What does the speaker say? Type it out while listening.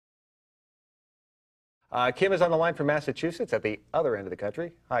Kim is on the line from Massachusetts at the other end of the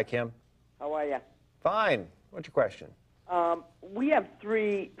country. Hi, Kim. How are you? Fine. What's your question? We have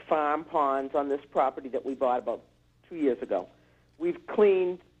 3 farm ponds on this property that we bought about 2 years ago. We've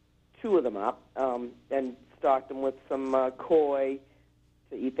cleaned 2 of them up and stocked them with some koi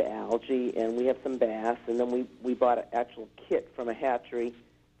to eat the algae, and we have some bass, and then we bought an actual kit from a hatchery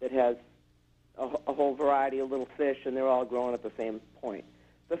that has a whole variety of little fish, and they're all growing at the same point.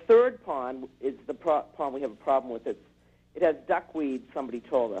 The 3rd pond is the pond we have a problem with. It has duckweed, somebody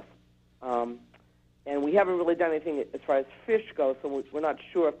told us. And we haven't really done anything as far as fish go, so we're not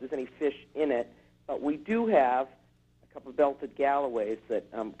sure if there's any fish in it. But we do have a couple of belted galloways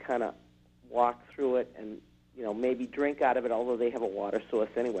that kind of walk through it and, you know, maybe drink out of it, although they have a water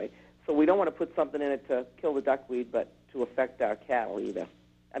source anyway. So we don't want to put something in it to kill the duckweed, but to affect our cattle either.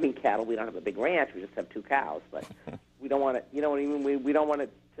 I mean, cattle, we don't have a big ranch. We just have 2 cows. But we don't want it, you know what I mean? We don't want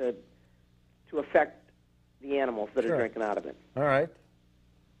it to affect the animals that are drinking out of it. All right.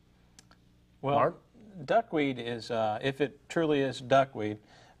 Well, Mark? Duckweed is, if it truly is duckweed,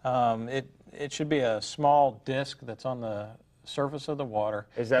 it should be a small disc that's on the surface of the water.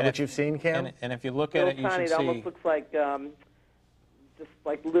 Is that what you've seen, Cam? And if you look at it, you should see... It almost looks like just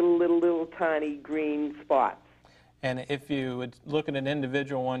like little tiny green spots. And if you would look at an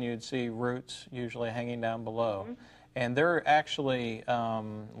individual one, you'd see roots usually hanging down below. Mm-hmm. And they're actually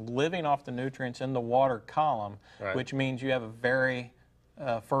living off the nutrients in the water column, which means you have a very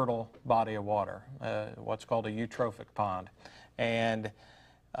fertile body of water, what's called a eutrophic pond. And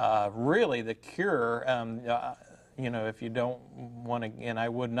really the cure, you know, if you don't want to, and I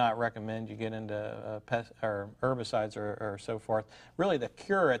would not recommend you get into pest or herbicides or so forth, really the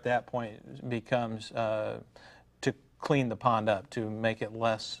cure at that point becomes to clean the pond up, to make it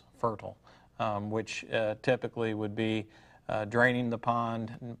less fertile, which typically would be draining the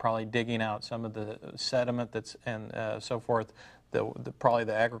pond and probably digging out some of the sediment that's and so forth. Probably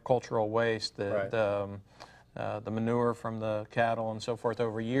the agricultural waste, the manure from the cattle and so forth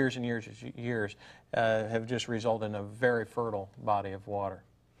over years and years and years have just resulted in a very fertile body of water.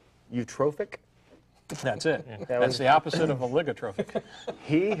 Eutrophic? That's it. That's the opposite of oligotrophic.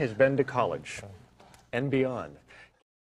 He has been to college and beyond.